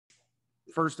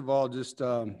first of all, just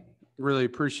really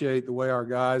appreciate the way our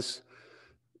guys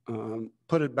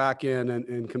put it back in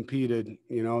and competed.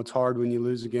 You know, it's hard when you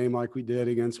lose a game like we did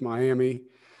against Miami.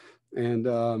 And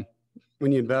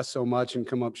when you invest so much and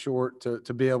come up short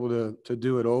to be able to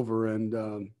do it over.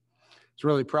 And it's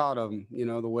really proud of them, you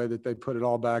know, the way that they put it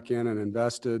all back in and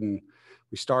invested. And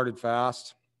we started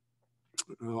fast.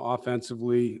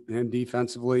 Offensively and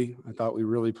defensively, I thought we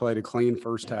really played a clean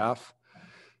first half.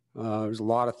 There's a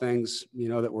lot of things, you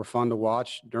know, that were fun to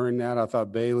watch during that. I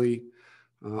thought Bailey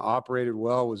operated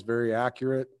well, was very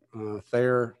accurate.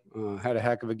 Thayer had a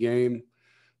heck of a game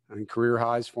and career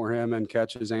highs for him in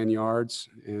catches and yards.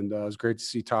 And it was great to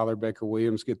see Tyler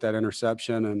Baker-Williams get that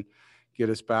interception and get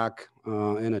us back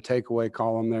in a takeaway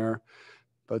column there.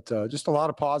 But just a lot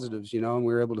of positives, you know, and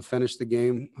we were able to finish the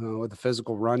game with a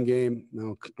physical run game,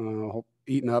 you know,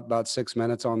 eating up about 6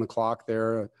 minutes on the clock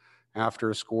there after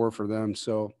a score for them.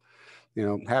 So, you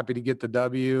know, happy to get the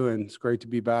W, and it's great to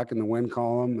be back in the win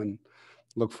column, and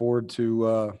look forward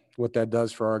to what that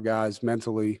does for our guys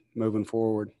mentally moving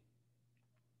forward.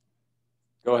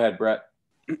 Go ahead, Brett.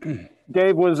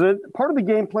 Dave, was it part of the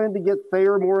game plan to get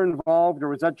Thayer more involved, or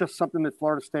was that just something that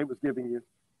Florida State was giving you?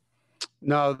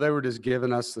 No, they were just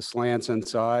giving us the slants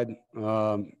inside.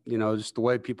 You know, just the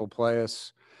way people play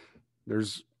us.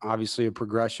 There's obviously a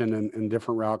progression in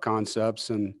different route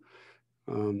concepts. And,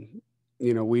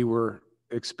 you know, we were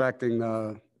expecting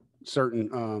a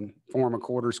certain form of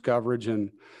quarters coverage.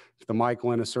 And if the Mike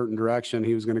went a certain direction,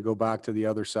 he was going to go back to the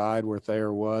other side where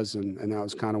Thayer was. And that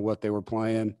was kind of what they were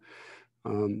playing.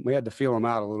 We had to feel them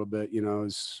out a little bit, you know.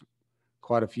 It's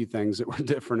quite a few things that were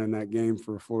different in that game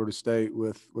for Florida State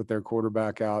with their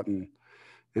quarterback out, and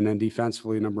then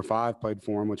defensively number 5 played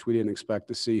for him, which we didn't expect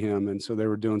to see him. And so they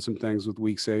were doing some things with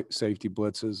weak safety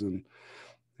blitzes, and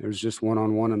there was just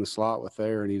one-on-one in the slot with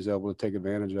Thayer, and he was able to take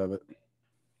advantage of it.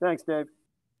 Thanks, Dave.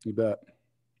 You bet.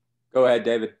 Go ahead,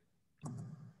 David.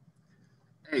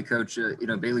 Hey, Coach. You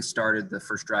know, Bailey started the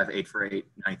first drive 8 for 8,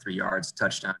 93 yards,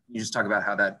 touchdown. Can you just talk about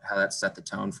how that set the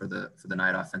tone for the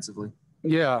night offensively?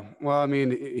 Yeah, well, I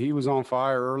mean, he was on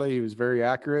fire early. He was very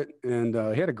accurate, and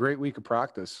he had a great week of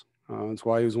practice. That's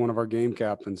why he was one of our game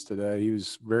captains today. He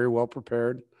was very well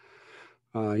prepared.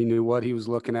 He knew what he was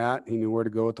looking at. He knew where to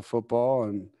go with the football,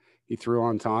 and he threw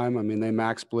on time. I mean, they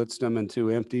max blitzed him in 2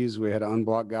 empties. We had an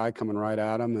unblocked guy coming right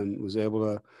at him, and was able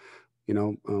to, you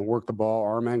know, work the ball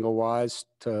arm angle-wise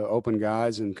to open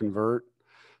guys and convert.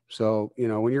 So, you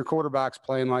know, when your quarterback's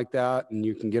playing like that and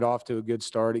you can get off to a good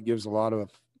start, it gives a lot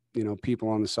of, you know, people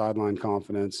on the sideline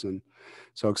confidence. And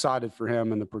so excited for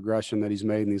him and the progression that he's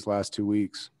made in these last 2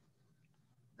 weeks.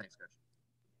 Thanks, Coach.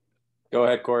 Go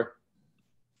ahead, Corey.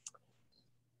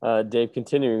 Dave,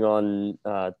 continuing on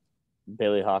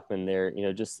Bailey Hockman there, you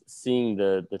know, just seeing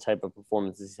the type of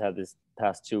performances he's had this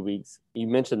past 2 weeks. You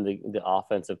mentioned the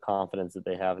offensive confidence that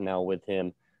they have now with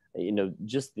him. You know,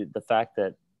 just the fact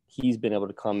that he's been able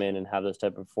to come in and have those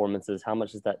type of performances, how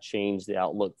much does that change the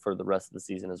outlook for the rest of the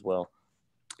season as well?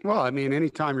 Well, I mean,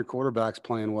 anytime your quarterback's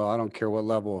playing well, I don't care what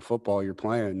level of football you're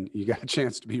playing, you got a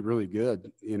chance to be really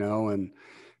good, you know, and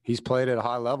he's played at a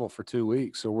high level for 2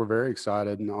 weeks. So we're very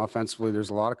excited. And offensively,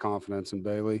 there's a lot of confidence in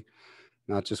Bailey,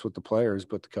 not just with the players,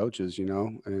 but the coaches, you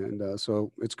know. And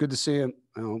so it's good to see him,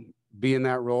 you know, be in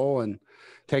that role and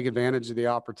take advantage of the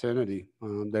opportunity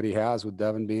that he has with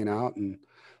Devin being out. And,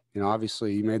 you know,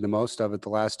 obviously he made the most of it the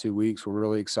last 2 weeks. We're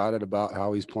really excited about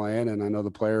how he's playing, and I know the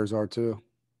players are too.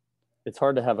 It's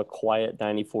hard to have a quiet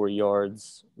 94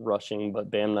 yards rushing, but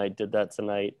Bam Knight did that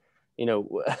tonight. You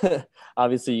know,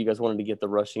 obviously you guys wanted to get the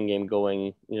rushing game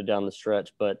going, you know, down the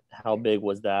stretch, but how big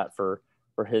was that for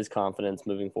his confidence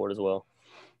moving forward as well?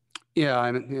 Yeah,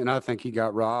 and I think he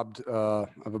got robbed of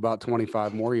about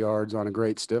 25 more yards on a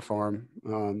great stiff arm.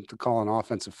 To call an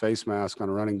offensive face mask on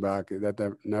a running back,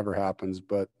 that never happens,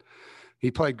 but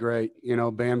he played great. You know,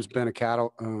 Bam's been a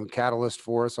catalyst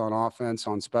for us on offense,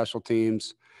 on special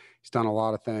teams. He's done a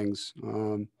lot of things.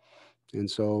 And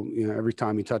so, you know, every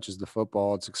time he touches the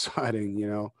football, it's exciting, you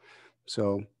know.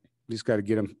 So we just got to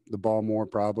get him the ball more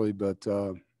probably, but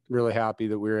really happy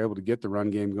that we were able to get the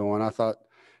run game going. I thought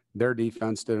their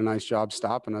defense did a nice job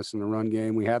stopping us in the run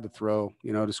game. We had to throw,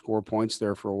 you know, to score points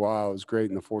there for a while. It was great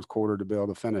in the fourth quarter to be able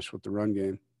to finish with the run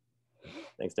game.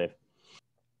 Thanks, Dave.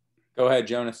 Go ahead,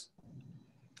 Jonas.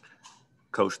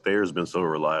 Coach Thayer's been so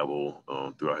reliable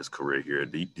throughout his career here.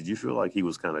 Did you feel like he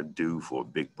was kind of due for a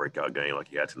big breakout game like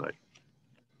he had tonight?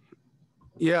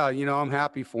 Yeah, you know, I'm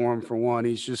happy for him for one.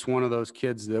 He's just one of those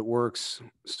kids that works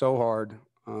so hard,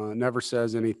 never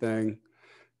says anything,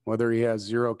 whether he has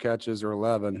 0 catches or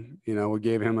 11. You know, we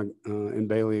gave him and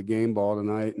Bailey a game ball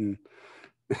tonight, and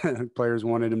Players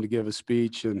wanted him to give a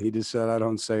speech, and he just said, I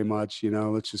don't say much,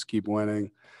 let's just keep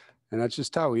winning. And that's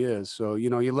just how he is. So,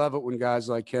 you love it when guys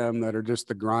like him that are just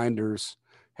the grinders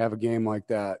have a game like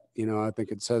that. I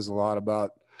think it says a lot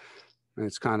about, and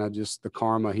it's kind of just the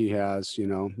karma he has,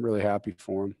 really happy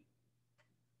for him.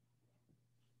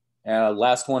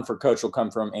 Last one for Coach will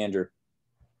come from Andrew.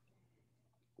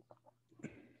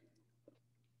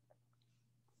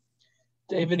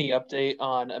 Dave, any update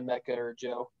on Emeka or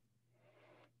Joe?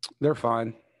 They're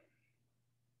fine.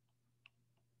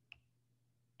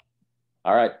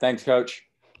 All right. Thanks, Coach.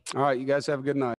 All right. You guys have a good night.